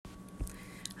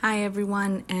Hi,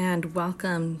 everyone, and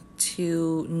welcome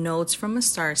to Notes from a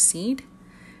Starseed.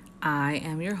 I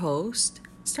am your host,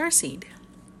 Starseed.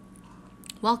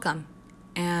 Welcome,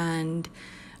 and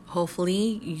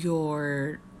hopefully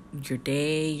your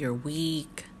day, your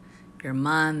week, your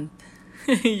month,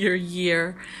 your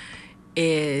year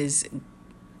is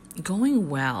going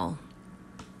well.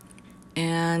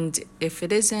 And if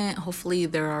it isn't, hopefully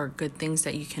there are good things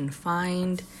that you can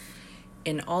find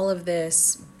in all of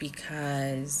this,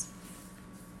 because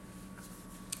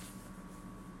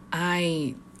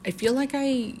I feel like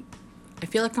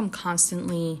I'm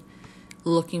constantly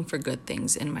looking for good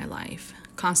things in my life,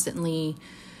 constantly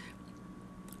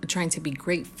trying to be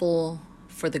grateful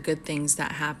for the good things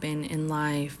that happen in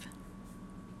life,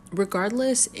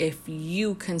 regardless if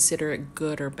you consider it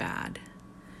good or bad.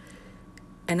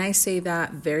 And I say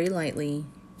that very lightly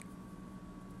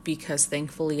because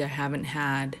thankfully I haven't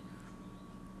had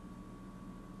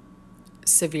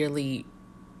severely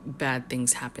bad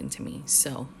things happen to me.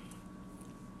 So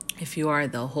if you are,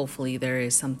 though, hopefully there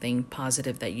is something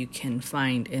positive that you can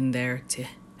find in there to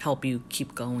help you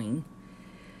keep going.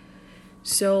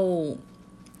 So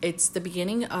it's the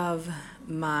beginning of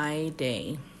my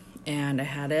day, and I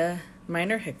had a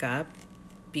minor hiccup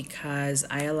because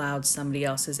I allowed somebody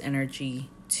else's energy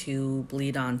to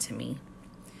bleed onto me.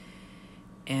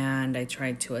 And I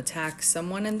tried to attack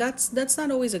someone, and that's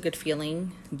not always a good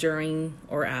feeling during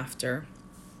or after.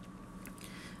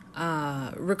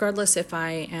 Regardless if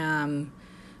I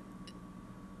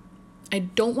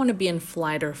don't want to be in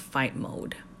flight or fight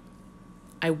mode.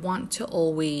 I want to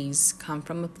always come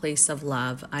from a place of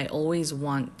love. I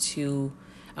want to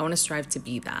strive to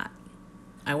be that.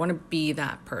 I want to be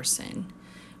that person.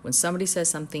 When somebody says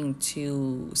something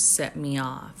to set me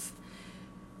off,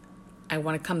 I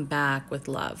want to come back with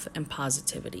love and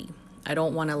positivity. I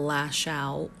don't want to lash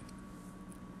out.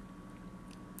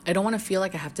 I don't want to feel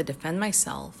like I have to defend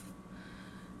myself.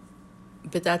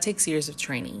 But that takes years of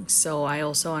training. So I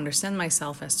also understand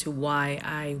myself as to why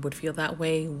I would feel that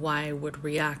way, why I would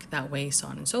react that way, so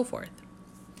on and so forth.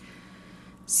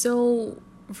 So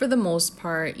for the most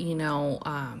part, so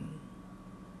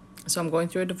I'm going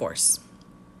through a divorce.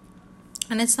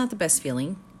 And it's not the best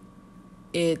feeling.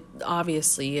 It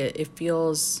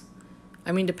feels,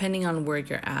 depending on where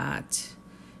you're at,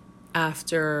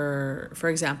 for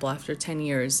example, after 10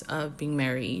 years of being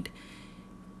married,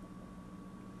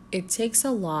 it takes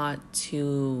a lot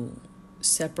to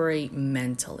separate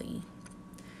mentally.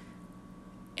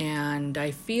 And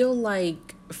I feel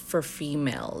like for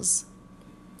females,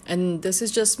 and this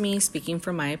is just me speaking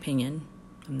from my opinion,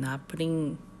 I'm not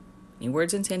putting any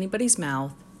words into anybody's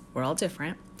mouth, we're all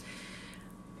different.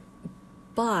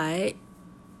 But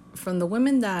from the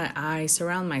women that I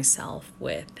surround myself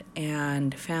with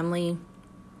and family,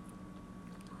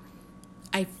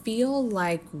 I feel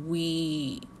like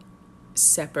we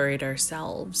separate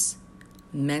ourselves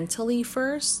mentally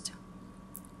first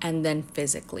and then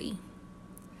physically.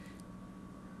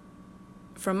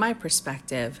 From my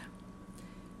perspective,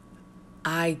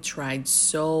 I tried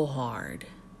so hard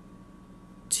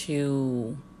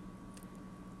to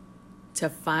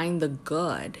find the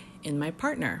good in my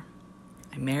partner.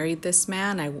 I married this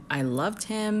man. I loved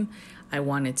him. I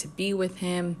wanted to be with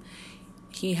him.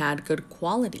 He had good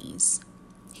qualities.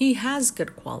 He has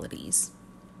good qualities.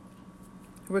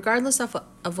 Regardless of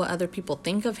what other people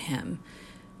think of him,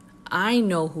 I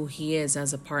know who he is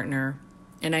as a partner,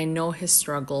 and I know his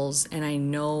struggles, and I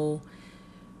know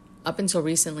up until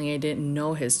recently I didn't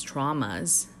know his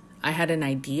traumas. I had an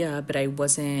idea, but I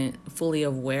wasn't fully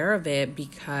aware of it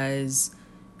because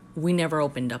we never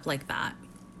opened up like that.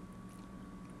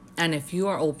 And if you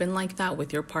are open like that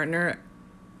with your partner,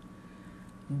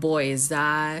 boy, is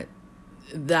that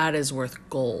is worth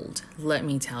gold. Let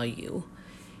me tell you.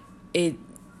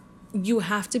 You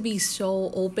have to be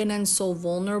so open and so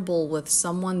vulnerable with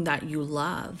someone that you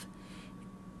love.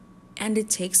 And it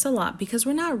takes a lot because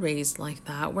we're not raised like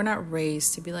that. We're not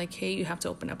raised to be like, hey, you have to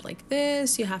open up like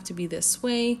this. You have to be this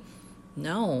way.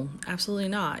 No, absolutely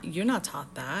not. You're not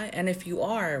taught that. And if you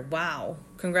are, wow,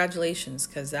 congratulations,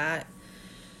 because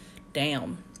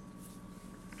damn.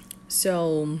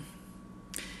 So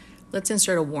let's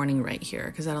insert a warning right here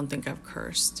because I don't think I've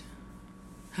cursed.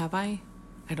 Have I?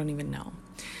 I don't even know.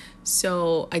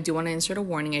 So I do want to insert a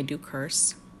warning. I do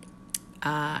curse.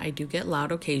 I do get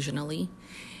loud occasionally.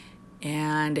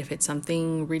 And if it's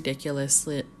something ridiculous,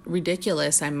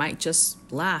 I might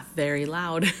just laugh very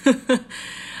loud.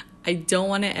 I don't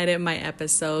want to edit my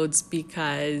episodes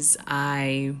because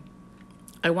I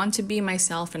want to be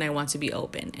myself and I want to be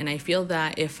open. And I feel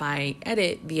that if I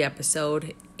edit the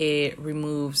episode, it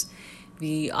removes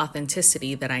the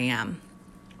authenticity that I am.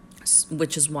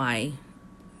 which is why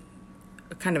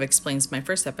it kind of explains my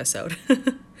first episode.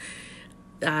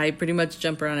 I pretty much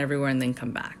jump around everywhere and then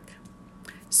come back.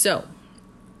 So,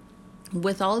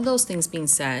 with all of those things being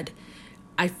said,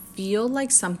 I feel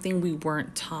like something we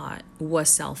weren't taught was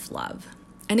self-love.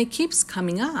 And it keeps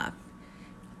coming up.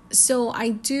 So I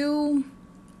do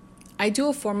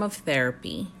a form of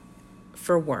therapy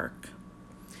for work.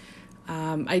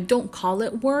 I don't call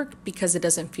it work because it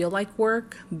doesn't feel like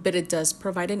work, but it does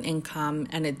provide an income,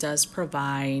 and it does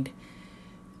provide,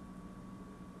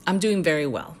 I'm doing very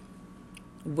well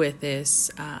with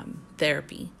this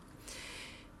therapy.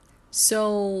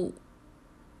 So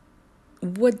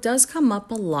what does come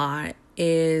up a lot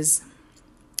is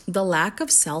the lack of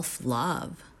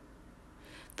self-love,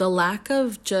 the lack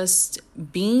of just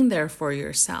being there for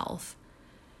yourself.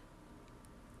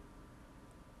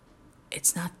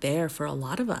 It's not there for a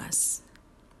lot of us.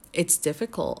 It's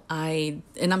difficult. And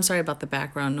I'm sorry about the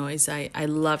background noise. I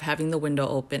love having the window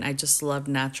open. I just love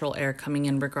natural air coming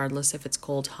in regardless if it's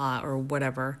cold, hot, or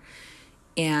whatever.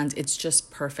 And it's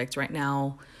just perfect right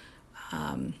now.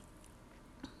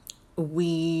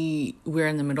 We're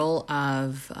in the middle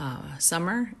of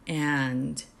summer,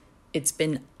 and it's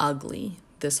been ugly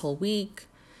this whole week.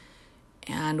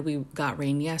 And we got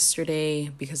rain yesterday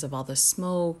because of all the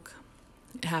smoke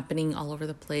happening all over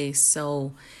the place.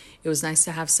 So it was nice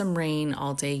to have some rain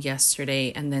all day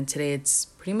yesterday. And then today it's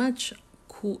pretty much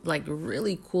cool, like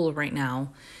really cool right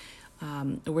now.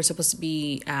 We're supposed to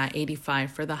be at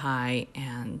 85 for the high,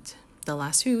 and the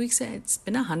last few weeks it's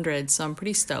been 100. So I'm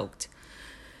pretty stoked.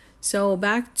 So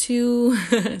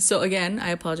so again, I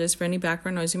apologize for any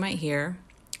background noise you might hear.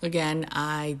 Again,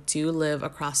 I do live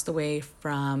across the way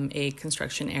from a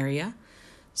construction area.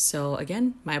 So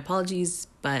again, my apologies,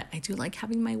 but I do like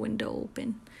having my window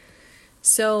open.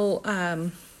 So,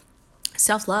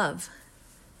 self-love.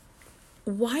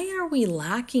 Why are we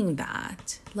lacking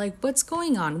that? Like, what's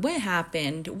going on? What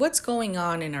happened? What's going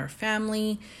on in our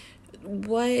family?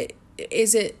 What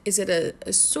is it? Is it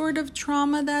a sort of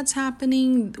trauma that's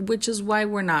happening, which is why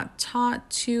we're not taught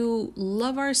to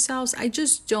love ourselves? I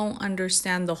just don't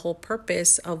understand the whole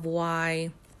purpose of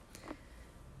why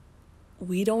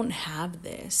we don't have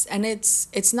this. And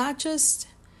it's not just,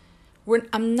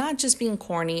 I'm not just being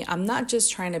corny. I'm not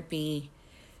just trying to be,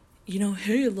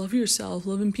 hey, love yourself,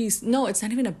 love and peace. No, it's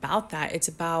not even about that. It's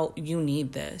about, you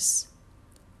need this.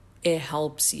 It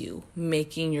helps you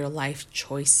making your life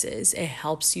choices. It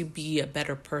helps you be a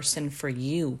better person for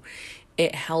you.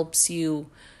 It helps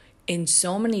you in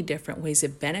so many different ways.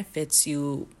 It benefits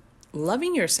you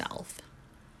loving yourself.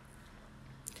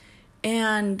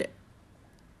 And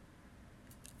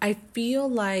I feel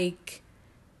like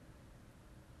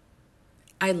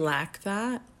I lack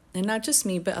that. And not just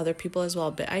me, but other people as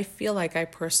well. But I feel like I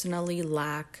personally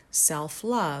lack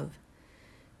self-love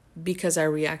because I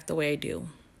react the way I do.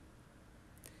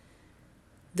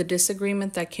 The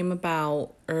disagreement that came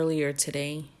about earlier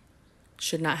today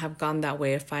should not have gone that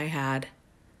way if I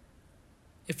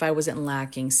wasn't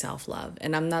lacking self-love.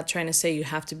 And I'm not trying to say you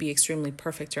have to be extremely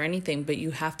perfect or anything, but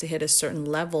you have to hit a certain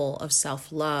level of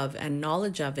self-love and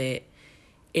knowledge of it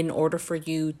in order for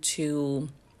you to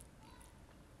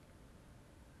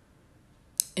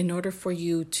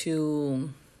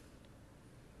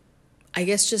I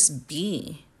guess just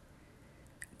be.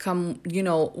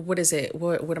 What is it?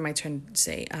 What am I trying to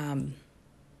say?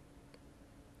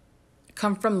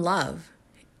 Come from love.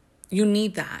 You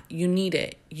need that. You need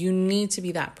it. You need to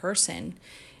be that person.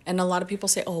 And a lot of people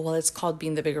say, oh, well, it's called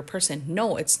being the bigger person.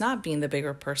 No, it's not being the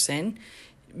bigger person,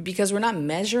 because we're not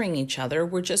measuring each other.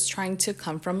 We're just trying to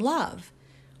come from love.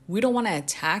 We don't want to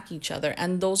attack each other.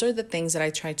 And those are the things that I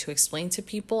try to explain to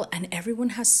people. And everyone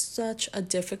has such a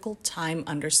difficult time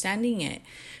understanding it.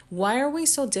 Why are we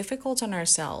so difficult on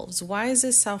ourselves? Why is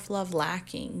this self-love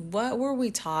lacking? What were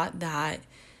we taught that,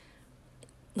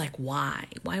 like, why?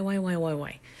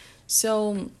 Why?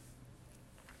 So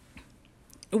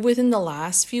within the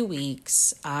last few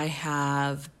weeks, I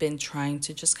have been trying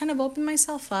to just kind of open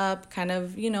myself up, kind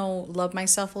of, love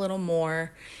myself a little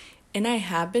more. And I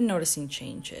have been noticing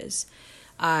changes.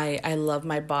 I love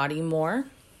my body more.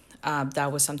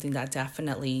 That was something that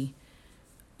definitely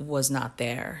was not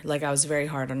there. Like, I was very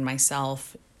hard on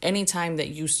myself. Anytime that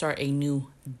you start a new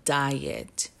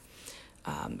diet,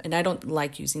 and I don't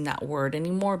like using that word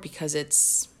anymore because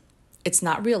it's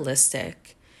not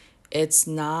realistic. It's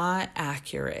not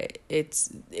accurate. I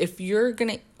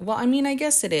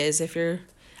guess it is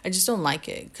I just don't like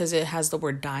it because it has the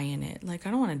word die in it. Like,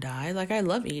 I don't want to die. Like, I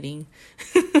love eating.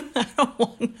 I don't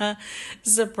want to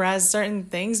suppress certain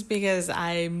things because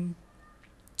I'm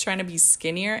trying to be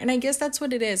skinnier. And I guess that's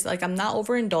what it is. Like, I'm not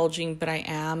overindulging, but I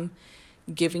am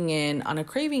giving in on a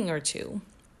craving or two.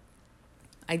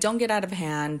 I don't get out of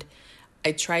hand.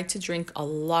 I try to drink a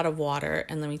lot of water.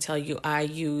 And let me tell you, I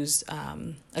use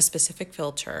a specific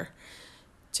filter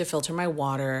to filter my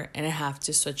water, and I have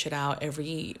to switch it out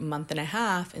every month and a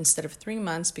half instead of 3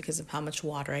 months because of how much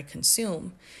water I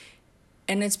consume.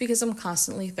 And it's because I'm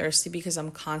constantly thirsty, because I'm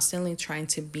constantly trying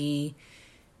to be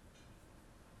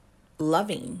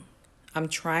loving. I'm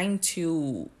trying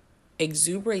to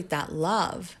exuberate that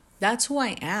love. That's who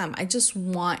I am. I just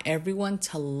want everyone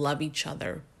to love each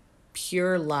other.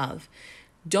 Pure love.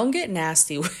 Don't get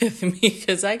nasty with me,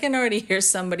 because I can already hear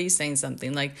somebody saying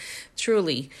something like,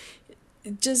 truly,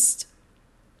 just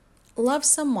love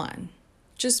someone.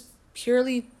 Just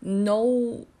purely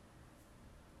nothing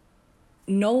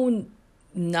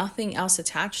else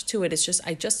attached to it. It's just,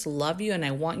 I just love you and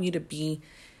I want you to be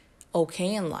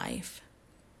okay in life.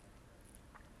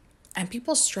 And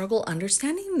people struggle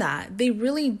understanding that. They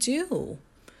really do.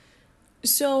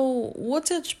 So we'll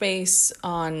touch base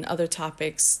on other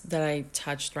topics that I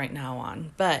touched right now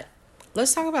on. But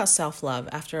let's talk about self-love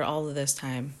after all of this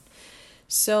time.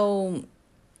 So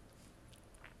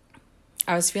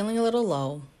I was feeling a little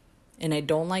low, and I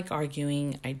don't like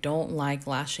arguing. I don't like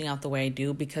lashing out the way I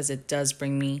do, because it does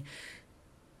bring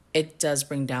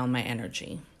down my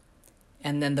energy.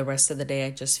 And then the rest of the day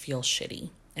I just feel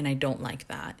shitty, and I don't like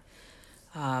that.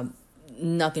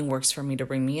 Nothing works for me to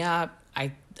bring me up.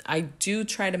 I do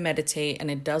try to meditate,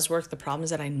 and it does work. The problem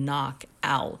is that I knock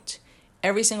out.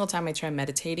 Every single time I try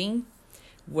meditating,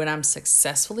 when I'm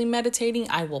successfully meditating,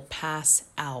 I will pass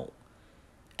out.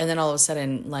 And then all of a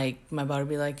sudden, like, my body will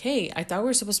be like, hey, I thought we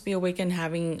were supposed to be awake and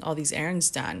having all these errands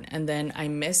done. And then I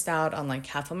missed out on like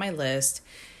half of my list.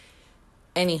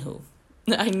 Anywho,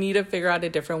 I need to figure out a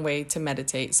different way to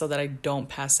meditate so that I don't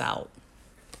pass out.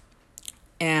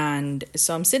 And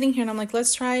so I'm sitting here and I'm like,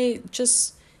 let's try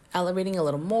just elevating a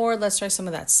little more. Let's try some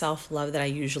of that self-love that I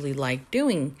usually like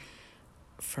doing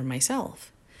for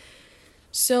myself.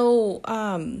 So,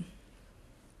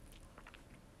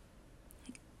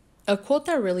 a quote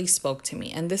that really spoke to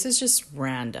me, and this is just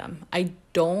random. I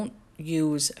don't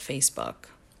use Facebook.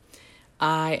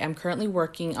 I am currently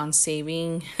working on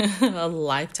saving a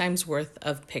lifetime's worth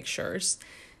of pictures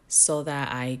so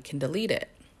that I can delete it.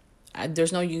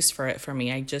 There's no use for it for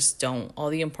me. I just don't. All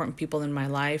the important people in my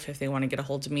life, if they want to get a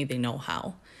hold of me, they know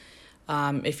how.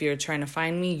 If you're trying to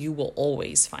find me, you will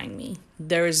always find me.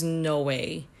 There's no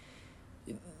way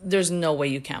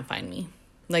you can't find me.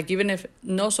 Like, even if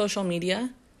no social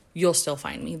media, you'll still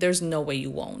find me. There's no way you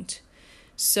won't.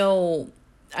 So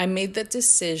I made the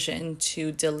decision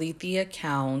to delete the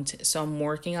account. So I'm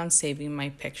working on saving my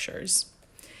pictures.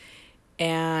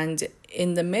 And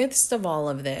in the midst of all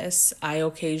of this, I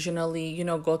occasionally,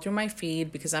 go through my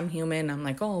feed because I'm human. I'm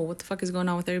like, oh, what the fuck is going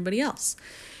on with everybody else?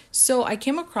 So I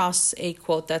came across a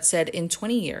quote that said, in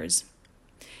 20 years,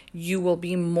 you will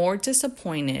be more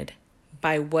disappointed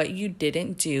by what you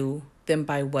didn't do than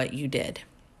by what you did.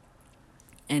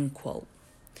 End quote.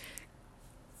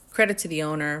 Credit to the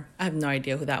owner. I have no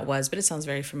idea who that was, but it sounds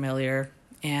very familiar.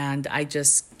 And I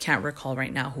just can't recall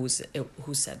right now who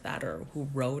said that or who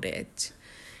wrote it,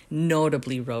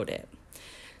 notably wrote it.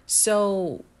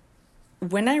 So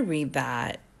when I read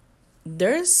that,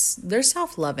 there's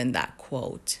self-love in that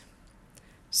quote.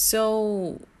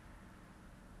 So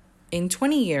in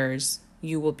 20 years,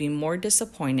 you will be more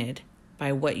disappointed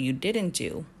by what you didn't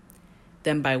do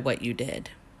than by what you did.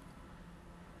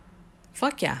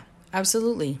 Fuck yeah,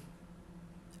 absolutely.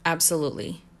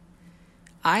 Absolutely.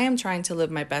 I am trying to live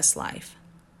my best life.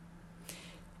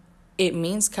 It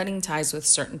means cutting ties with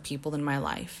certain people in my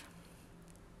life.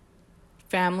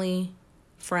 Family,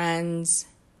 friends,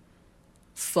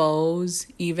 foes,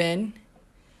 even.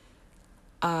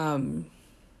 I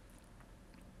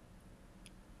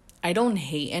don't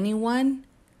hate anyone.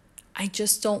 I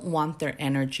just don't want their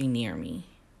energy near me.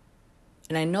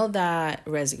 And I know that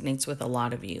resonates with a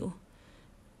lot of you.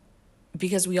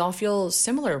 Because we all feel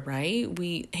similar, right?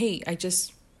 I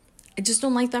just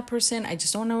don't like that person. I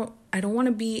don't want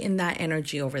to be in that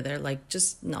energy over there. Like,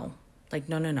 just no. Like,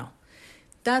 no.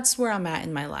 That's where I'm at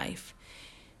in my life,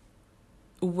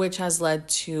 which has led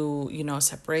to,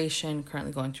 separation,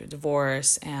 currently going through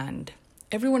divorce, and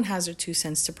everyone has their 2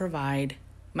 cents to provide.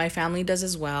 My family does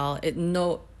as well.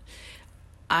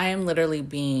 I am literally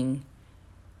being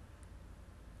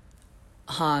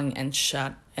hung and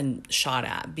shot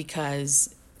at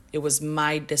because it was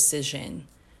my decision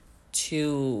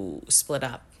to split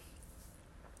up.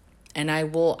 And I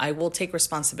will take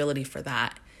responsibility for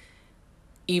that,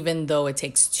 even though it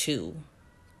takes 2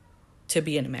 to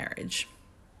be in a marriage.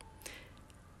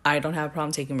 I don't have a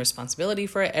problem taking responsibility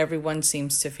for it. Everyone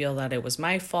seems to feel that it was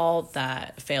my fault,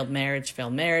 that failed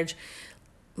marriage.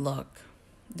 Look,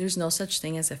 there's no such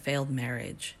thing as a failed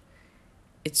marriage.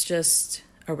 It's just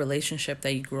a relationship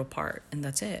that you grew apart, and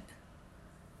that's it.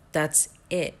 That's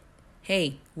it.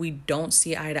 Hey, we don't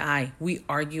see eye to eye. We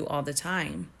argue all the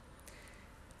time.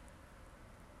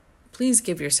 Please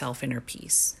give yourself inner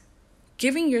peace.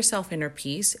 Giving yourself inner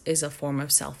peace is a form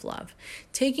of self-love.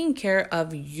 Taking care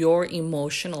of your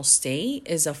emotional state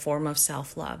is a form of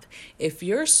self-love. If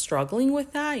you're struggling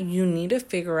with that, you need to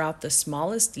figure out the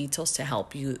smallest details to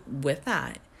help you with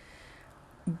that.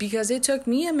 Because it took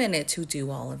me a minute to do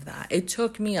all of that. It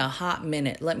took me a hot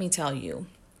minute, let me tell you.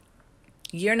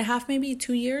 1.5 years, maybe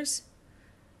 2 years?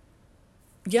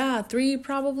 Yeah, 3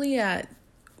 probably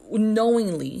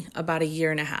knowingly about 1.5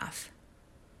 years.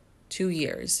 2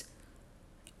 years.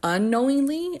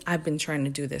 Unknowingly, I've been trying to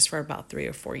do this for about 3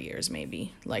 or 4 years,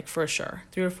 maybe. Like for sure.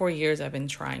 3 or 4 years I've been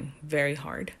trying very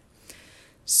hard.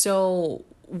 So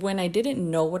when I didn't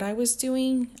know what I was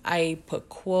doing, I put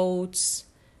quotes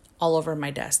all over my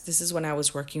desk. This is when I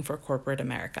was working for corporate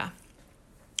America.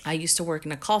 I used to work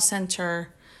in a call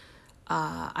center.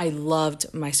 I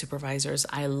loved my supervisors.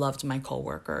 I loved my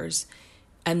coworkers.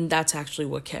 And that's actually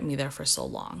what kept me there for so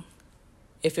long.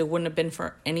 If it wouldn't have been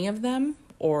for any of them,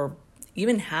 or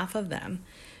even half of them,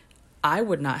 I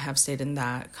would not have stayed in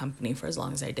that company for as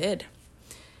long as I did.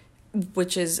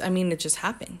 Which is, it just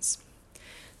happens.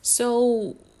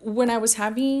 So when I was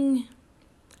having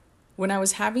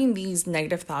these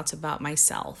negative thoughts about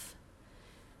myself,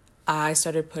 I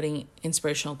started putting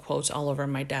inspirational quotes all over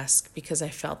my desk because I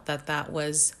felt that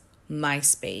was my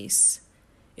space.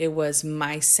 It was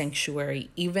my sanctuary,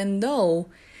 even though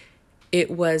it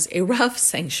was a rough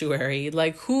sanctuary.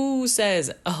 Like, who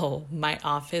says, oh, my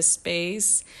office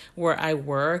space where I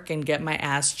work and get my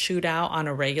ass chewed out on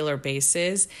a regular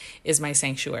basis is my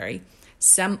sanctuary?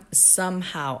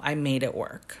 Somehow I made it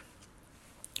work.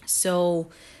 So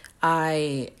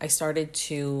I started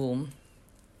to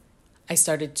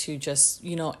just,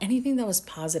 anything that was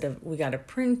positive. We got a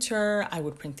printer. I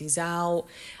would print these out.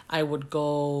 I would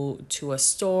go to a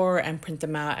store and print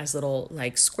them out as little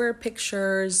like square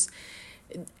pictures.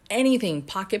 Anything,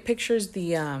 pocket pictures,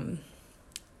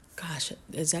 gosh,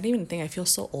 is that even a thing? I feel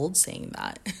so old saying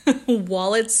that.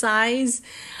 Wallet size.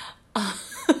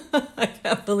 I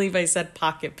can't believe I said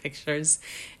pocket pictures.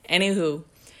 Anywho,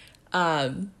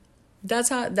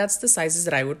 that's the sizes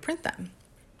that I would print them.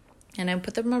 And I would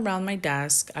put them around my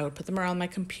desk. I would put them around my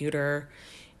computer.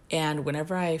 And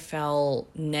whenever I felt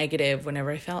negative,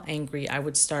 whenever I felt angry, I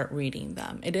would start reading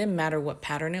them. It didn't matter what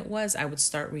pattern it was, I would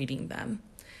start reading them.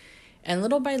 And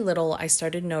little by little, I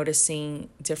started noticing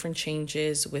different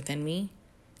changes within me,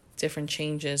 different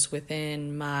changes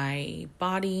within my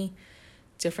body,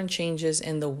 different changes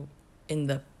in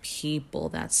the people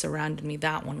that surrounded me.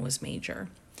 That one was major.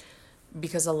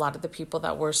 Because a lot of the people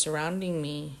that were surrounding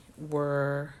me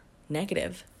were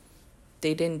negative.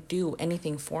 They didn't do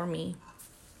anything for me.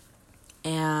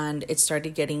 And it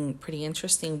started getting pretty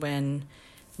interesting when,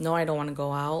 no, I don't want to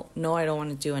go out. No, I don't want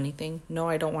to do anything. No,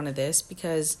 I don't want to this,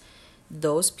 because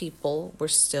those people were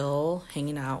still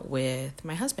hanging out with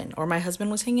my husband, or my husband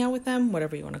was hanging out with them,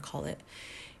 whatever you want to call it.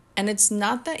 And it's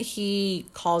not that he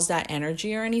caused that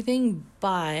energy or anything,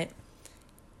 but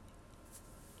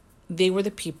they were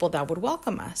the people that would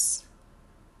welcome us.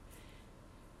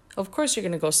 Of course, you're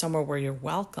going to go somewhere where you're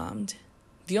welcomed.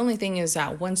 The only thing is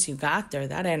that once you got there,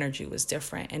 that energy was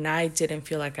different, and I didn't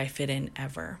feel like I fit in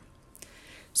ever.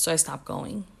 So I stopped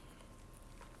going.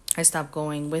 I stopped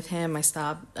going with him.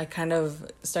 I kind of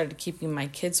started keeping my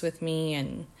kids with me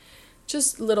and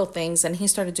just little things. And he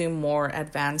started doing more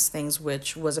advanced things,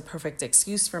 which was a perfect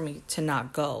excuse for me to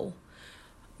not go,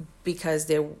 because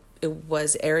it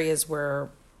was areas where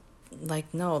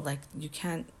you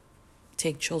can't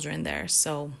take children there.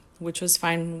 So, which was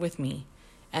fine with me.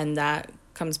 And that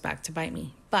comes back to bite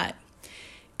me. But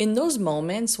in those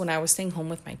moments when I was staying home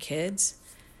with my kids,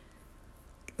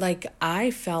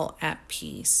 I felt at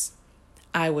peace.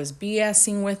 I was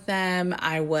BSing with them.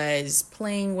 I was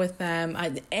playing with them.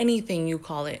 Anything you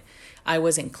call it. I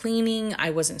wasn't cleaning. I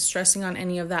wasn't stressing on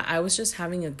any of that. I was just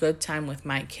having a good time with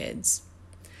my kids.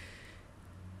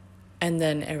 And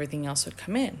then everything else would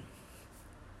come in.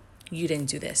 You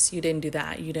didn't do this. You didn't do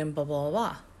that. You didn't blah, blah,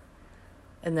 blah.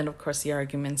 And then, of course, the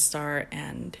arguments start.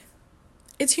 And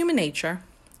it's human nature.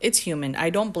 It's human.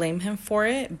 I don't blame him for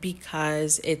it,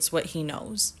 because it's what he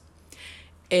knows.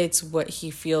 It's what he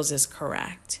feels is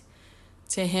correct.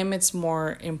 To him, it's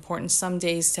more important some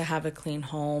days to have a clean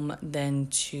home than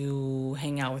to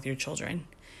hang out with your children.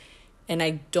 And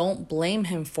I don't blame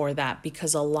him for that,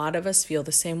 because a lot of us feel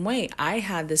the same way. I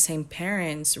had the same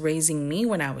parents raising me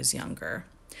when I was younger.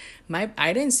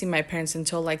 I didn't see my parents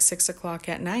until like 6 o'clock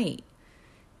at night.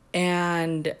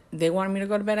 And they wanted me to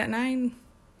go to bed at 9.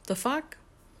 The fuck?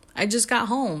 I just got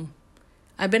home.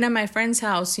 I've been at my friend's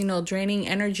house, draining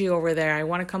energy over there. I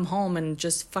want to come home and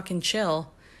just fucking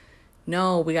chill.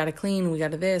 No, we got to clean. We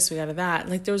got to this. We got to that.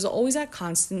 Like, there was always that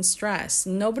constant stress.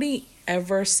 Nobody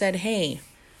ever said, hey,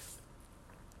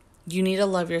 you need to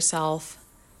love yourself,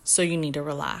 so you need to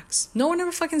relax. No one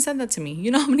ever fucking said that to me. You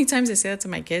know how many times I say that to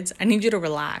my kids? I need you to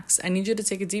relax. I need you to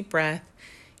take a deep breath.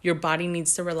 Your body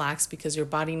needs to relax because your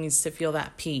body needs to feel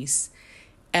that peace.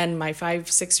 And my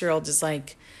 5-6-year-old is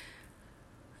like,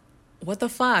 what the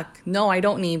fuck? No, I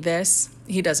don't need this.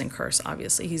 He doesn't curse,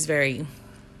 obviously. He's very,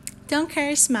 don't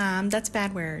curse, Mom. That's a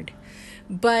bad word.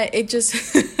 But it just,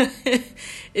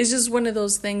 it's just one of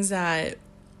those things that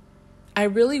I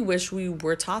really wish we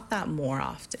were taught that more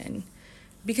often,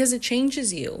 because it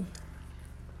changes you.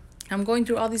 I'm going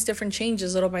through all these different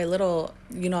changes little by little.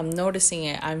 I'm noticing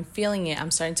it. I'm feeling it. I'm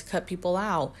starting to cut people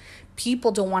out.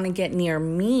 People don't want to get near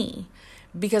me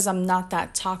because I'm not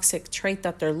that toxic trait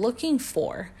that they're looking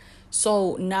for.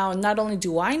 So now, not only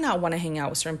do I not want to hang out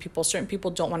with certain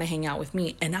people don't want to hang out with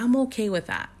me. And I'm okay with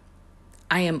that.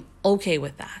 I am okay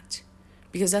with that,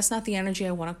 because that's not the energy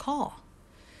I want to call.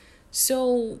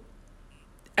 So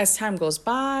as time goes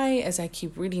by, as I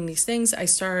keep reading these things, I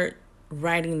start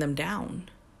writing them down.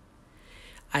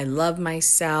 I love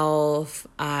myself.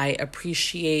 I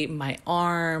appreciate my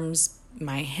arms,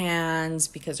 my hands,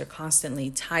 because they're constantly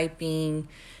typing,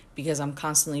 because I'm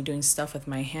constantly doing stuff with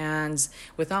my hands.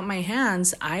 Without my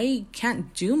hands, I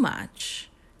can't do much.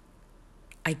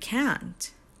 I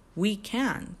can't. We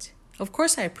can't. Of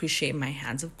course I appreciate my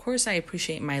hands. Of course I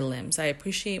appreciate my limbs. I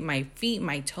appreciate my feet,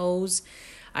 my toes.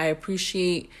 I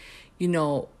appreciate,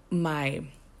 my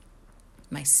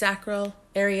sacral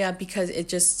area,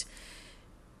 because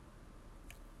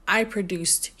I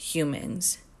produced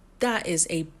humans. That is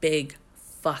a big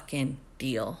fucking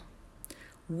deal.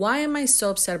 Why am I so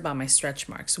upset about my stretch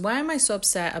marks? Why am I so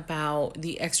upset about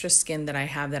the extra skin that I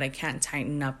have that I can't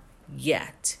tighten up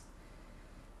yet?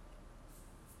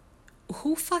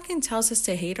 Who fucking tells us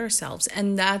to hate ourselves?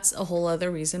 And that's a whole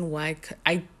other reason why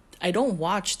I don't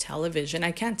watch television.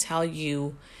 I can't tell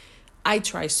you. I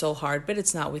try so hard, but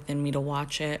it's not within me to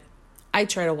watch it. I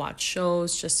try to watch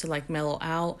shows just to mellow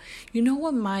out. You know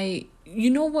what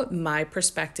my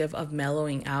perspective of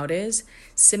mellowing out is?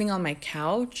 Sitting on my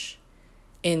couch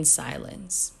in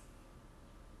silence.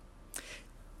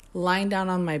 Lying down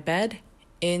on my bed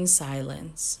in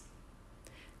silence.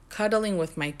 Cuddling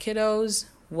with my kiddos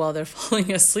while they're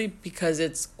falling asleep because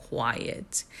it's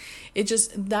quiet.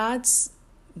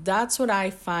 That's what I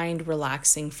find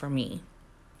relaxing for me.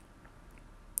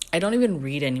 I don't even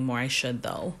read anymore. I should,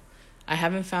 though. I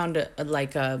haven't found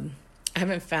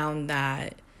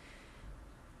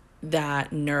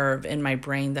that nerve in my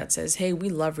brain that says, hey, we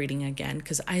love reading again,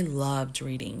 because I loved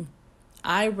reading.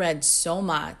 I read so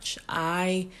much.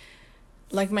 My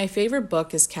favorite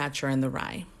book is Catcher in the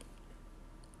Rye.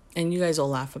 And you guys will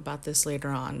laugh about this later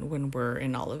on when we're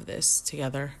in all of this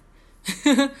together.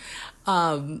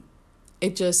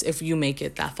 If you make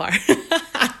it that far.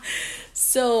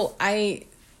 So I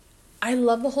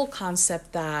love the whole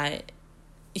concept that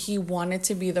he wanted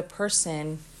to be the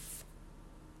person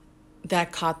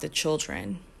that caught the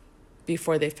children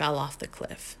before they fell off the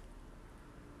cliff.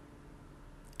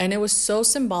 And it was so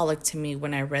symbolic to me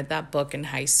when I read that book in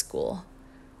high school.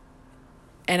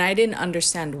 And I didn't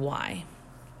understand why.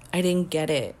 I didn't get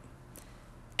it.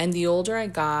 And the older I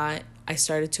got, I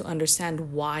started to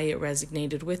understand why it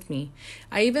resonated with me.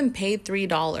 I even paid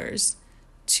 $3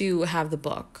 to have the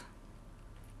book.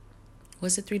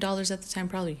 Was it $3 at the time?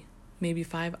 Probably. Maybe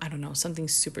 $5. I don't know. Something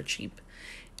super cheap.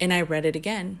 And I read it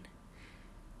again.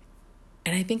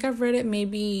 And I think I've read it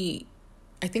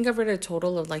a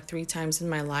total of 3 times in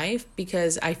my life,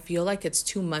 because I feel like it's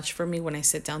too much for me when I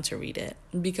sit down to read it,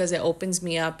 because it opens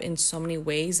me up in so many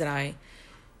ways that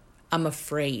I'm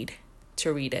afraid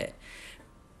to read it.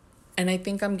 And I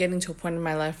think I'm getting to a point in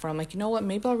my life where I'm like, you know what,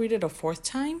 maybe I'll read it a 4th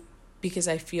time, because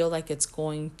I feel like it's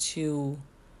going to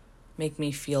make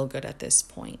me feel good at this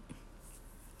point.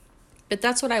 But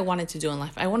that's what I wanted to do in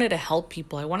life. I wanted to help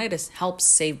people. I wanted to help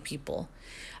save people.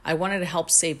 I wanted to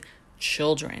help save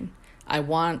children. I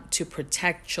want to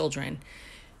protect children,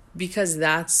 because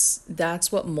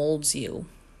that's what molds you.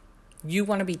 You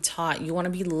want to be taught. You want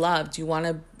to be loved. You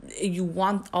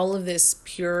want all of this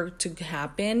pure to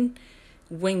happen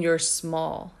when you're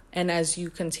small. And as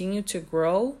you continue to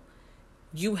grow,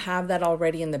 You have that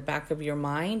already in the back of your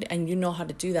mind and you know how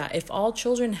to do that. If all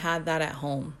children had that at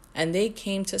home and they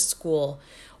came to school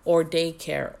or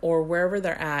daycare or wherever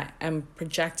they're at and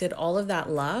projected all of that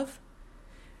love,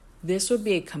 this would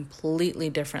be a completely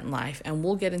different life. And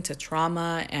we'll get into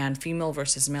trauma and female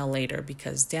versus male later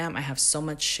because damn, I have so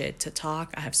much shit to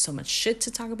talk. I have so much shit to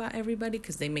talk about everybody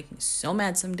because they make me so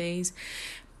mad some days.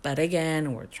 But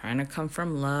again, we're trying to come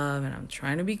from love and I'm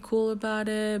trying to be cool about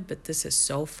it, but this is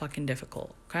so fucking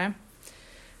difficult, okay?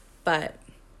 But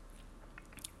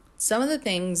some of the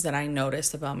things that I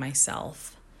noticed about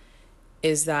myself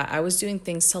is that I was doing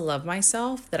things to love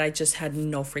myself that I just had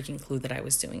no freaking clue that I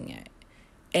was doing it.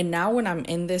 And now when I'm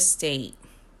in this state,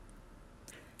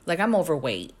 like I'm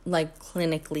overweight, like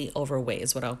clinically overweight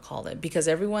is what I'll call it. Because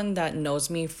everyone that knows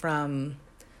me from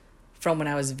when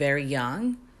I was very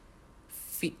young,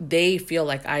 they feel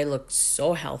like I look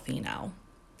so healthy now.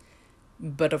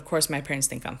 But of course, my parents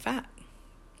think I'm fat.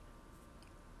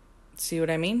 See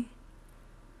what I mean?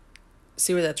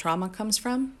 See where that trauma comes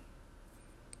from?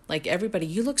 Like everybody,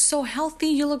 you look so healthy,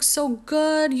 you look so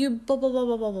good, you blah, blah, blah,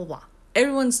 blah, blah, blah, blah.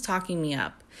 Everyone's talking me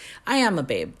up. I am a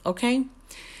babe, okay?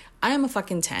 I am a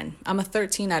fucking 10. I'm a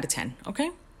 13 out of 10, okay?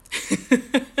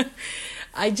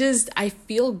 I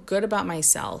feel good about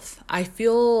myself. I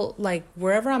feel like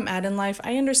wherever I'm at in life,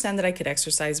 I understand that I could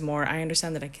exercise more. I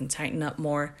understand that I can tighten up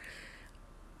more.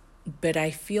 But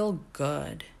I feel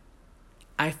good.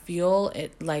 I feel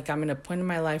it like I'm in a point in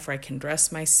my life where I can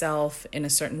dress myself in a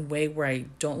certain way where I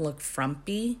don't look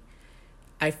frumpy.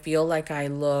 I feel like I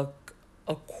look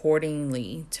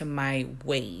accordingly to my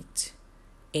weight,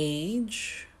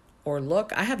 age, or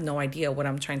look. I have no idea what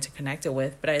I'm trying to connect it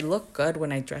with, but I look good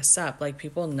when I dress up. Like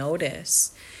people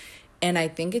notice. And I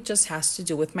think it just has to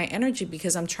do with my energy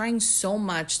because I'm trying so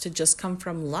much to just come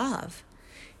from love.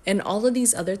 And all of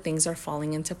these other things are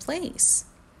falling into place.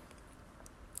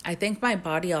 I thank my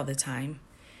body all the time.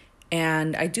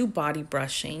 And I do body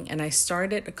brushing. And I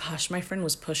started, my friend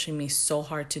was pushing me so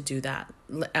hard to do that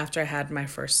after I had my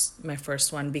first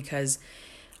one because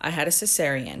I had a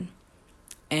cesarean.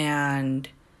 And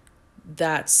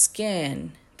that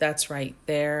skin that's right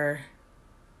there,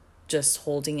 just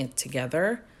holding it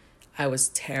together, I was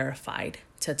terrified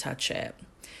to touch it.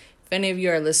 If any of you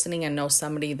are listening and know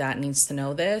somebody that needs to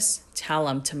know this, tell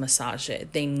them to massage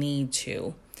it. They need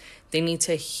to. They need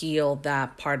to heal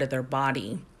that part of their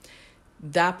body.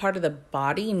 That part of the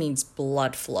body needs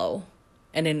blood flow.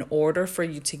 And in order for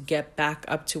you to get back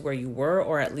up to where you were,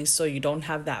 or at least so you don't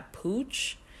have that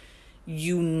pooch,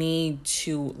 you need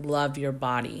to love your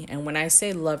body. And when I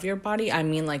say love your body, I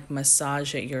mean like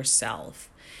massage it yourself.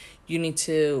 You need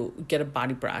to get a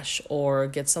body brush or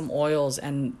get some oils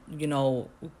and,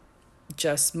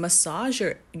 just massage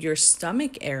your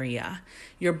stomach area.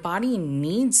 Your body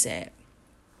needs it.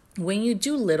 When you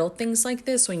do little things like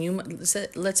this,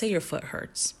 let's say your foot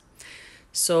hurts.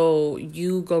 So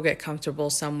you go get comfortable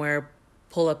somewhere,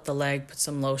 pull up the leg, put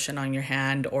some lotion on your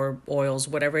hand or oils,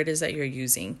 whatever it is that you're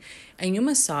using, and you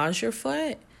massage your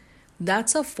foot,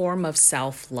 that's a form of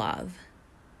self-love.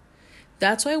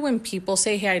 That's why when people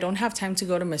say, hey, I don't have time to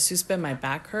go to masseuse, but my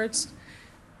back hurts,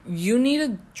 you need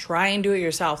to try and do it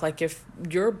yourself. Like if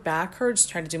your back hurts,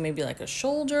 try to do maybe like a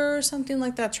shoulder or something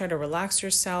like that. Try to relax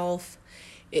yourself.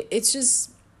 It's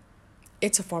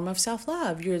a form of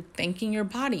self-love. You're thanking your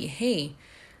body. Hey,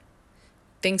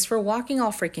 thanks for walking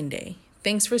all freaking day.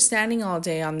 Thanks for standing all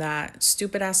day on that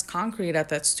stupid ass concrete at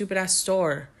that stupid ass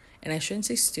store. And I shouldn't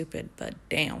say stupid, but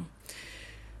damn.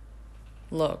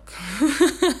 Look,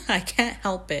 I can't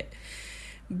help it.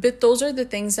 But those are the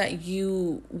things that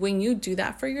when you do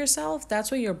that for yourself,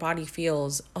 that's what your body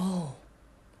feels. Oh,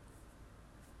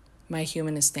 my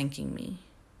human is thanking me.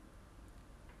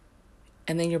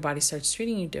 And then your body starts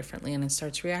treating you differently and it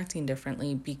starts reacting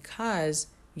differently because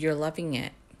you're loving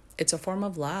it. It's a form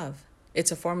of love.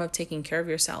 It's a form of taking care of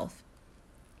yourself.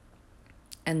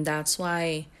 And that's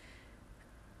why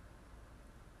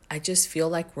I just feel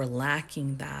like we're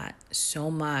lacking that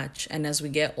so much. And as we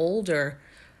get older,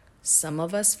 some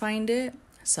of us find it,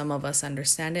 some of us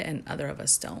understand it, and other of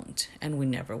us don't. And we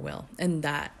never will. And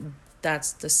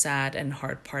that's the sad and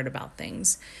hard part about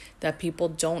things, that people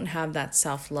don't have that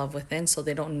self-love within, so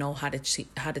they don't know how to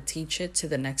teach it to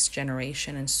the next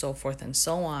generation and so forth and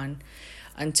so on,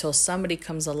 until somebody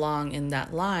comes along in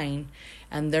that line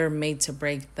and they're made to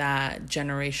break that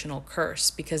generational curse,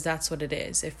 because that's what it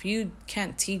is. If you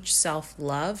can't teach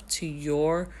self-love to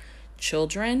your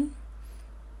children,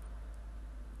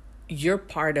 you're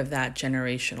part of that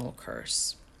generational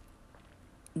curse.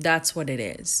 That's what it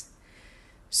is.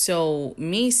 So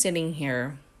me sitting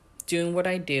here, doing what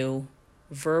I do,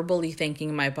 verbally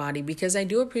thanking my body, because I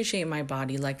do appreciate my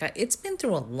body. Like, it's been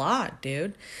through a lot,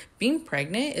 dude. Being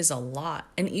pregnant is a lot.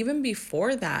 And even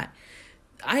before that,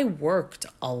 I worked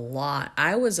a lot.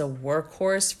 I was a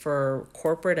workhorse for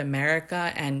corporate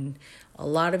America, and a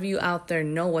lot of you out there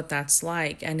know what that's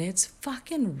like. And it's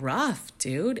fucking rough,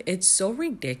 dude. It's so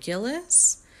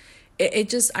ridiculous. It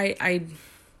just, what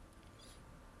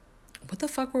the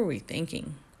fuck were we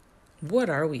thinking? What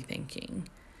are we thinking?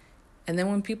 And then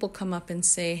when people come up and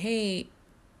say, hey,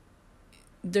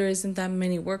 there isn't that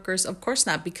many workers. Of course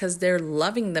not, because they're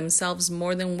loving themselves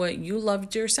more than what you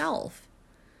loved yourself.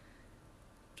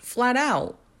 Flat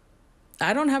out.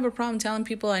 I don't have a problem telling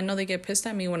people. I know they get pissed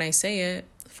at me when I say it.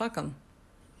 Fuck them.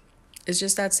 It's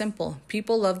just that simple.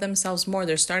 People love themselves more.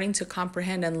 They're starting to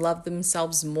comprehend and love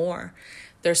themselves more.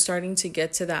 They're starting to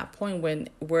get to that point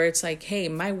where it's like, hey,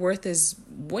 my worth is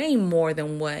way more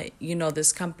than what,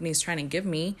 this company is trying to give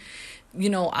me.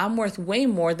 I'm worth way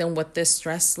more than what this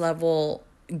stress level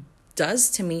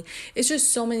does to me. It's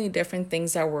just so many different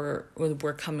things that we're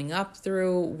coming up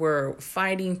through, we're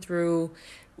fighting through.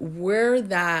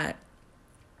 I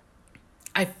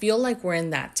feel like we're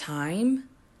in that time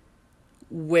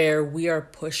where we are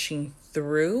pushing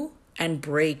through and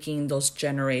breaking those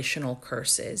generational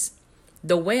curses.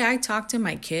 The way I talk to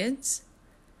my kids,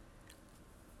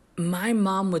 my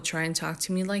mom would try and talk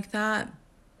to me like that,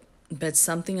 but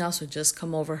something else would just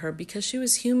come over her because she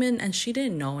was human and she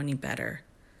didn't know any better.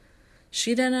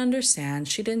 She didn't understand.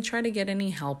 She didn't try to get any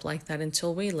help like that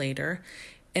until way later.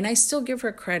 And I still give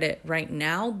her credit right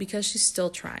now because she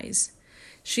still tries.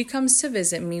 She comes to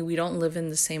visit me. We don't live in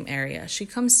the same area. She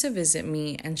comes to visit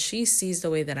me and she sees the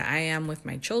way that I am with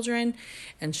my children.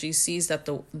 And she sees that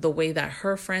the way that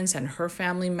her friends and her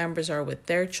family members are with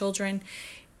their children.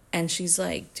 And she's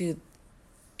like, dude,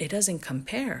 it doesn't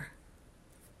compare.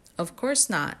 Of course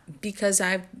not. Because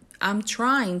I'm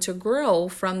trying to grow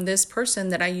from this person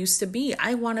that I used to be.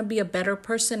 I want to be a better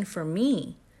person for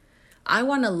me. I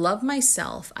want to love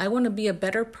myself. I want to be a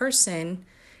better person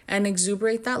and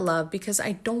exuberate that love because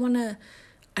I don't want to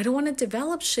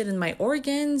develop shit in my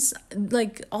organs,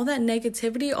 like all that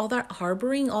negativity, all that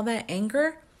harboring, all that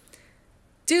anger.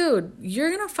 Dude,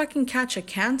 you're going to fucking catch a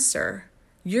cancer.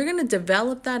 You're going to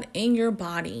develop that in your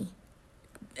body.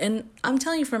 And I'm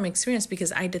telling you from experience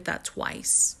because I did that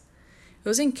twice. It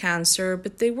wasn't cancer,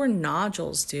 but they were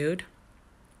nodules, dude.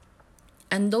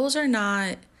 And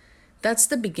that's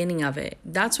the beginning of it.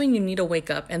 That's when you need to wake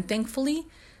up. And thankfully,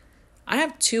 I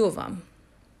have 2 of them.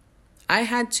 I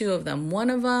had 2 of them. One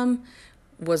of them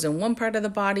was in one part of the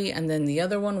body, and then the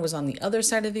other one was on the other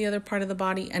side of the other part of the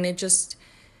body. And it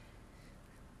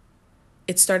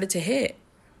started to hit.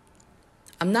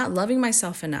 I'm not loving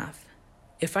myself enough.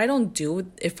 If I don't do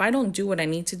what I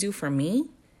need to do for me,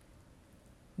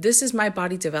 this is my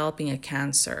body developing a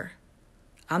cancer.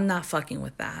 I'm not fucking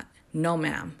with that. No,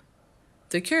 ma'am.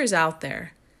 The cure is out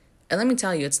there. And let me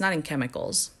tell you, it's not in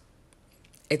chemicals.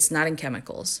 It's not in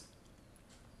chemicals.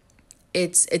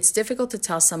 It's difficult to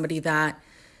tell somebody that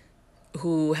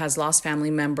who has lost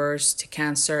family members to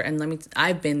cancer. And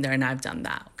I've been there and I've done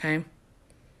that, okay?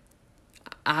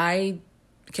 I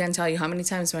can't tell you how many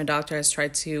times my doctor has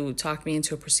tried to talk me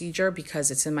into a procedure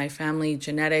because it's in my family,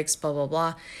 genetics, blah, blah,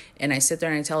 blah. And I sit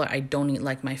there and I tell her I don't eat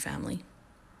like my family.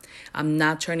 I'm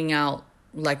not turning out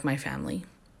like my family.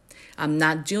 I'm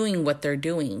not doing what they're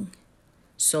doing.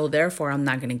 So therefore, I'm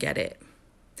not going to get it.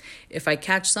 If I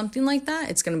catch something like that,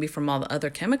 it's going to be from all the other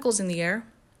chemicals in the air.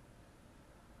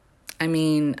 I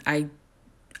mean, I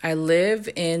live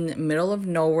in middle of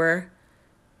nowhere,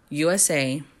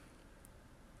 USA,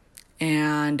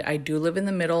 and I do live in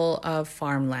the middle of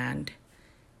farmland.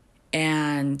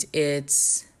 And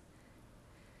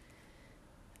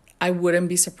I wouldn't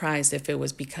be surprised if it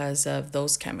was because of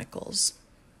those chemicals,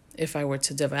 if I were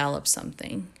to develop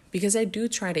something. Because I do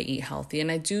try to eat healthy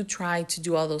and I do try to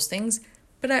do all those things,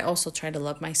 but I also try to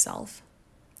love myself.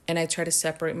 And I try to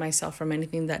separate myself from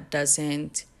anything that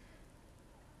doesn't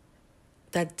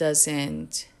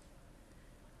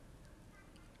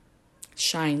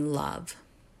shine love.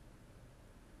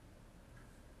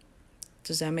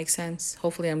 Does that make sense?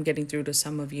 Hopefully I'm getting through to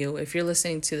some of you. If you're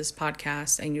listening to this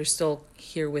podcast and you're still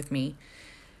here with me,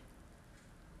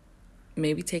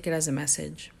 maybe take it as a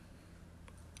message.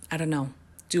 I don't know.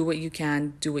 Do what you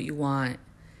can. Do what you want.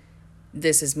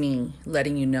 This is me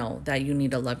letting you know that you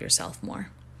need to love yourself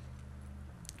more.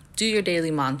 Do your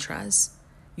daily mantras.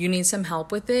 You need some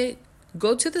help with it?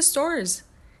 Go to the stores.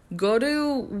 Go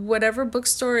to whatever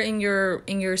bookstore in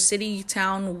your city,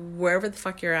 town, wherever the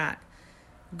fuck you're at.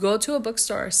 Go to a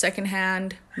bookstore,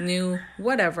 secondhand, new,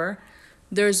 whatever.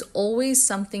 There's always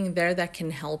something there that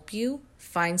can help you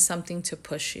find something to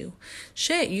push you.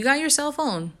 Shit, you got your cell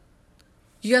phone.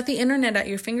 You got the internet at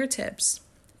your fingertips.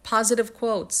 Positive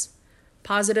quotes,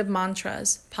 positive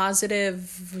mantras,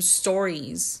 positive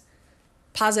stories,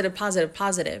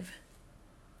 positive.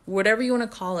 Whatever you want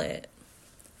to call it,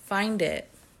 find it.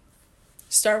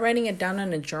 Start writing it down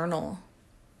in a journal.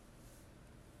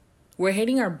 We're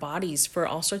hating our bodies for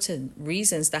all sorts of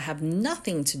reasons that have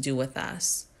nothing to do with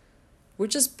us. We're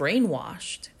just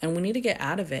brainwashed, and we need to get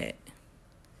out of it.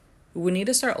 We need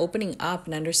to start opening up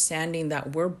and understanding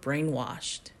that we're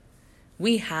brainwashed.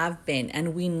 We have been,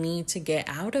 and we need to get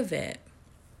out of it.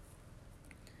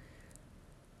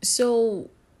 So,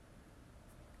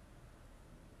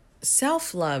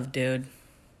 self-love, dude,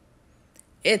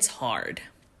 it's hard.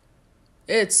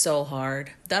 It's so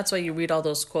hard. That's why you read all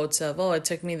those quotes of, oh, it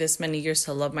took me this many years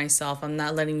to love myself. I'm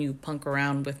not letting you punk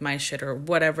around with my shit, or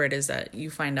whatever it is that you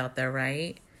find out there,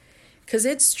 right? Because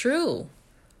it's true.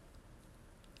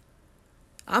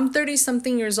 I'm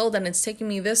 30-something years old, and it's taken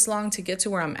me this long to get to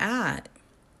where I'm at.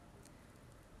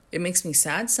 It makes me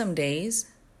sad some days.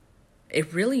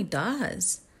 It really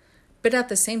does. But at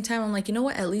the same time, I'm like, you know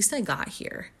what? At least I got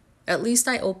here. At least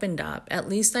I opened up. At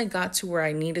least I got to where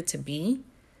I needed to be.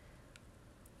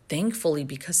 Thankfully,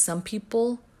 because some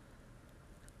people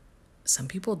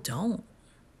don't.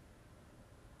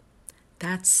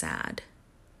 That's sad.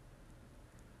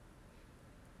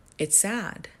 It's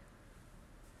sad.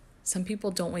 Some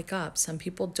people don't wake up. Some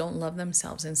people don't love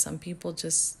themselves. And some people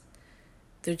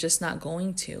they're just not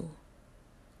going to.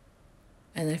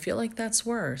 And I feel like that's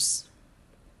worse.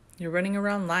 You're running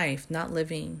around life, not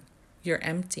living. You're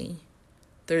empty.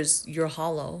 You're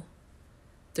hollow.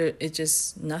 It's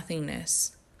just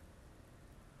nothingness.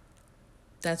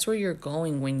 That's where you're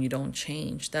going when you don't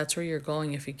change. That's where you're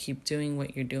going if you keep doing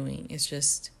what you're doing. It's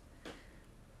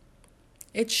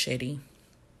shitty.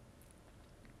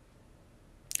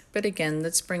 But again,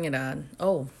 let's bring it on.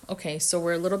 Oh, okay. So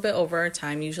we're a little bit over our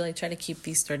time. Usually I try to keep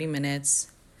these 30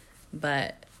 minutes.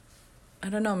 But I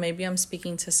don't know. Maybe I'm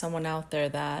speaking to someone out there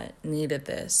that needed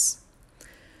this.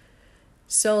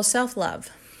 So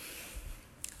self-love.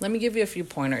 Let me give you a few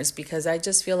pointers because I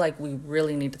just feel like we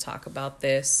really need to talk about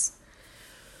this.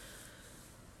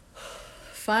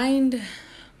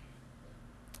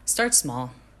 Start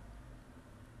small.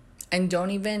 And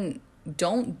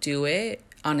don't do it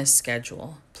on a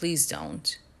schedule. Please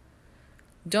don't.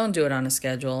 Don't do it on a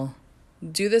schedule.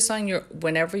 Do this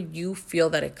whenever you feel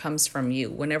that it comes from you.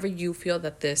 Whenever you feel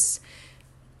that this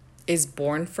is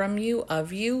born from you,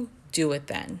 of you, do it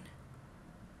then.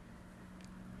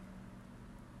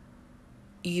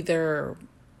 Either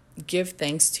give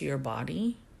thanks to your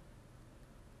body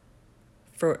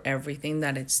for everything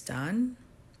that it's done.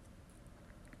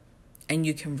 And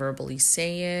you can verbally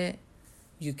say it.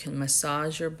 You can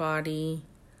massage your body.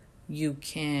 You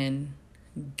can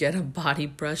get a body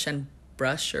brush and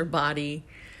brush your body.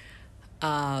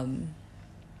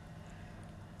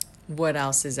 What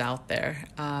else is out there?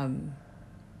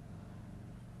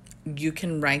 You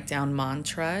can write down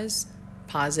mantras,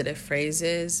 positive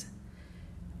phrases,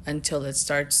 until it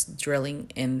starts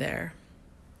drilling in there.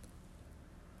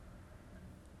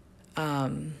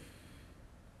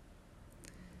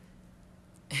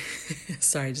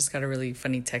 Sorry, I just got a really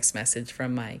funny text message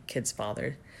from my kid's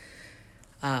father.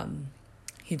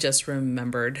 He just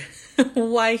remembered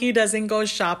why he doesn't go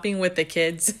shopping with the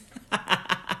kids.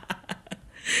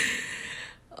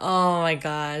 Oh my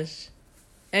gosh.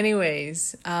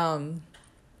 Anyways,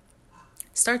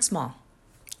 start small.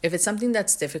 If it's something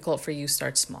that's difficult for you,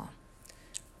 start small.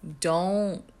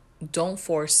 Don't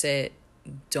force it.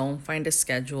 Don't find a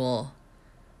schedule.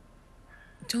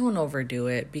 Don't overdo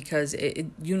it because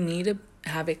you need to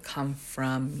have it come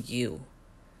from you.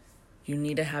 You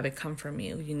need to have it come from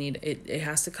you. It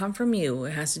has to come from you.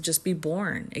 It has to just be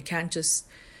born. It can't just,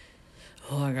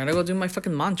 I gotta go do my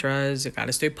fucking mantras. I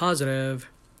gotta stay positive.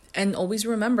 And always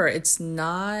remember, it's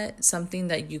not something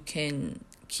that you can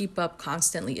keep up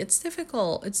constantly. It's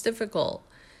difficult.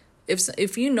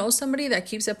 If you know somebody that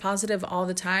keeps it positive all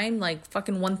the time, like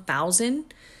fucking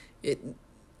 1,000,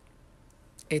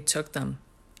 it took them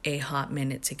a hot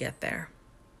minute to get there.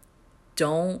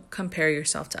 Don't compare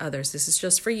yourself to others. This is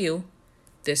just for you.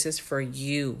 This is for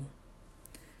you.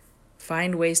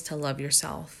 Find ways to love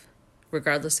yourself,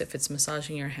 regardless if it's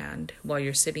massaging your hand while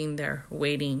you're sitting there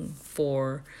waiting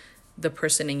for the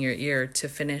person in your ear to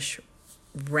finish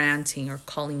ranting or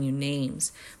calling you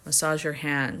names. Massage your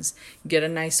hands. Get a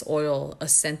nice oil, a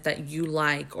scent that you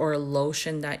like, or a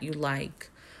lotion that you like.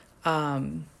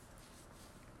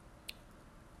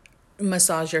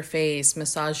 Massage your face,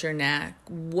 massage your neck,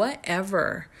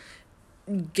 whatever.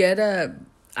 Get a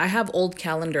I have old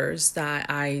calendars that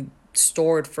I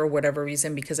stored for whatever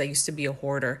reason because I used to be a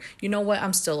hoarder. You know what?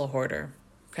 I'm still a hoarder.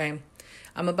 Okay.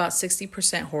 I'm about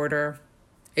 60% hoarder.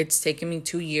 It's taken me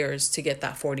 2 years to get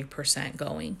that 40%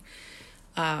 going.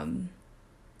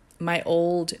 My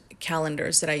old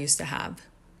calendars that I used to have,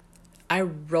 I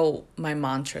wrote my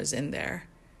mantras in there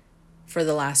for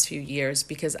the last few years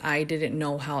because I didn't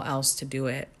know how else to do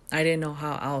it. I didn't know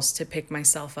how else to pick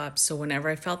myself up. So whenever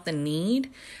I felt the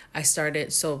need, I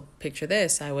started. So picture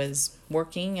this. I was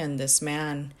working and this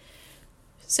man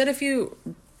said a few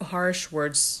harsh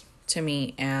words to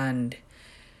me, and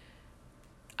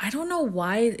I don't know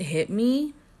why it hit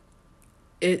me.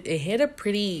 It hit a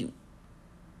pretty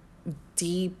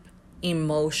deep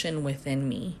emotion within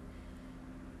me.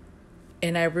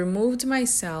 And I removed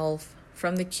myself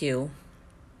from the queue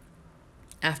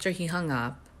after he hung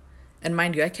up. And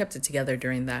mind you, I kept it together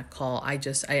during that call. I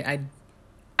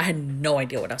had no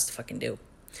idea what else to fucking do.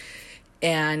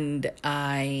 And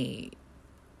I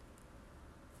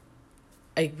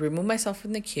removed myself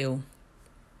from the queue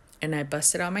and I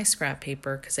busted out my scrap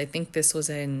paper because I think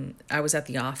I was at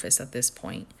the office at this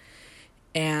point.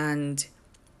 And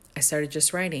I started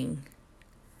just writing,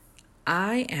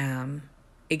 I am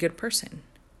a good person.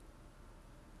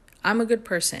 I'm a good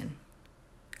person.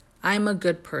 I'm a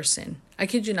good person. I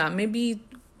kid you not, maybe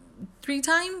 3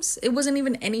 times. It wasn't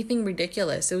even anything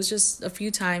ridiculous. It was just a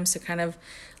few times to kind of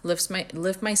lift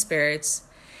my spirits.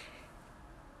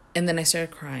 And then I started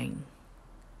crying.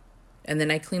 And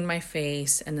then I cleaned my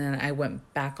face and then I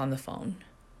went back on the phone.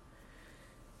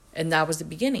 And that was the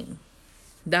beginning.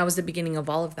 That was the beginning of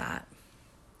all of that.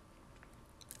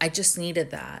 I just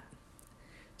needed that.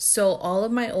 So all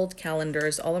of my old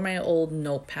calendars, all of my old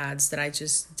notepads that I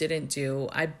just didn't do,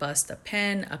 I bust a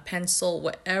pen, a pencil,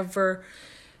 whatever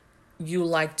you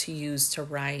like to use to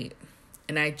write.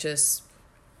 And I just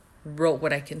wrote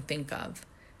what I can think of.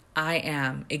 I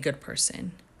am a good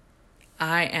person.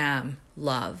 I am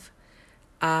love.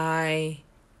 I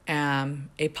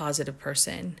am a positive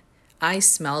person. I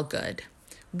smell good.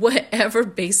 Whatever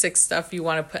basic stuff you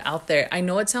want to put out there. I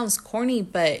know it sounds corny,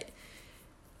 but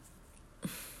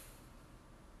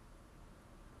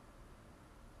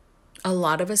a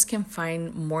lot of us can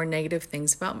find more negative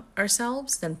things about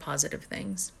ourselves than positive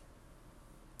things.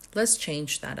 Let's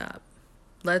change that up.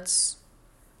 Let's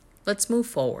move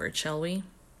forward, shall we?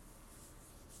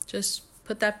 Just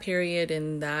put that period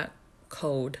in that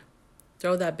code.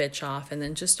 Throw that bitch off and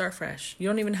then just start fresh. You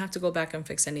don't even have to go back and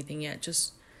fix anything yet.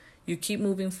 Just you keep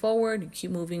moving forward. You keep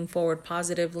moving forward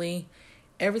positively.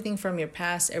 Everything from your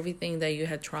past, everything that you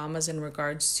had traumas in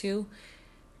regards to,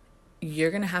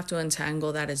 you're going to have to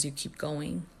untangle that as you keep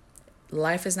going.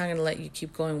 Life is not going to let you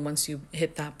keep going once you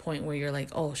hit that point where you're like,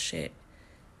 oh shit,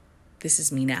 this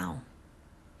is me now.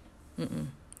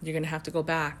 You're going to have to go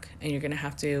back and you're going to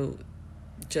have to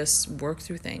just work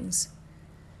through things.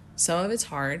 Some of it's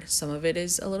hard. Some of it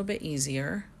is a little bit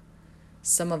easier.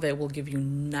 Some of it will give you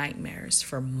nightmares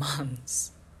for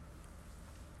months.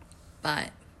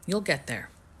 But you'll get there.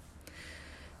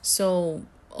 So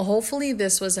hopefully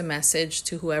this was a message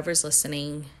to whoever's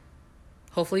listening.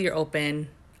 Hopefully you're open.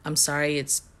 I'm sorry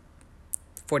it's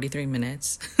 43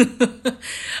 minutes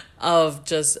of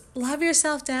just love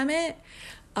yourself, damn it.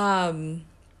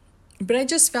 But I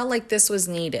just felt like this was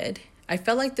needed. I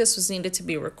felt like this was needed to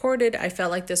be recorded. I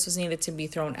felt like this was needed to be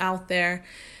thrown out there.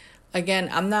 Again,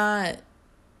 I'm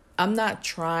not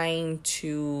trying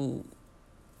to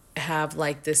have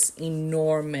like this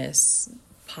enormous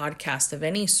podcast of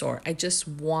any sort. I just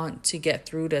want to get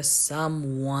through to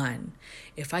someone.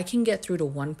 If I can get through to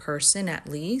one person at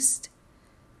least,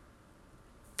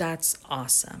 that's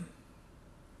awesome.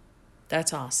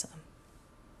 That's awesome.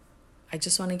 I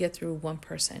just want to get through one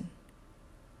person.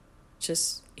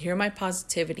 Just hear my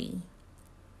positivity.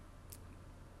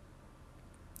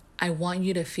 I want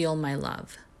you to feel my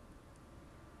love.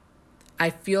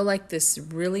 I feel like this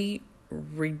really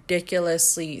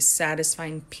ridiculously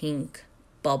satisfying pink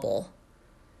bubble.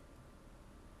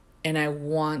 And I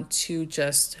want to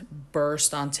just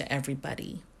burst onto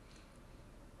everybody.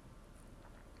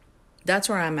 That's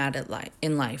where I'm at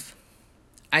in life.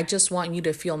 I just want you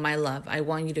to feel my love. I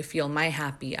want you to feel my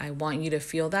happy. I want you to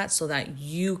feel that so that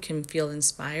you can feel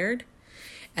inspired.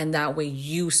 And that way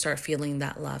you start feeling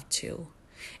that love too.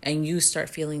 And you start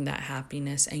feeling that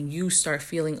happiness. And you start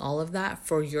feeling all of that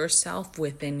for yourself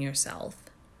within yourself.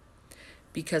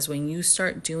 Because when you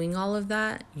start doing all of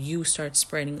that, you start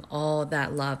spreading all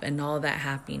that love and all that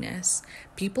happiness.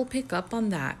 People pick up on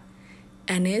that.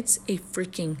 And it's a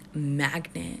freaking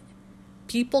magnet.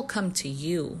 People come to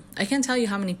you. I can't tell you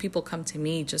how many people come to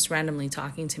me just randomly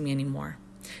talking to me anymore.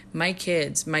 My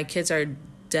kids are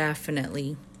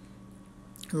definitely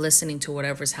listening to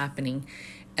whatever's happening,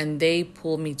 and they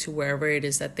pull me to wherever it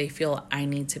is that they feel I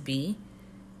need to be.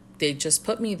 They just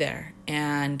put me there,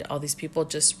 and all these people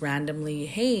just randomly,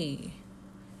 hey.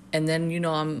 And then,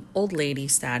 I'm old lady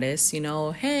status,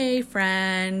 hey,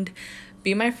 friend,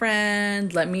 be my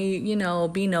friend. Let me,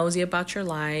 be nosy about your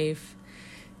life.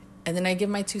 And then I give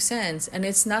my 2 cents. And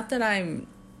it's not that I'm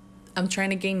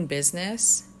trying to gain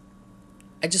business.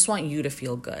 I just want you to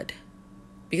feel good,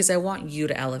 because I want you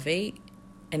to elevate,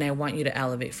 and I want you to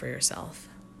elevate for yourself.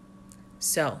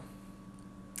 So,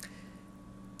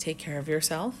 take care of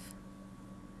yourself.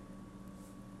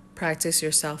 Practice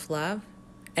your self-love.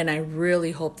 And I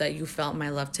really hope that you felt my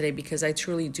love today, because I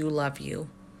truly do love you.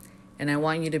 And I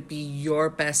want you to be your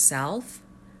best self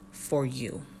for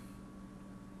you.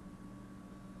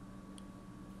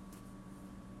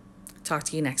 Talk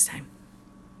to you next time.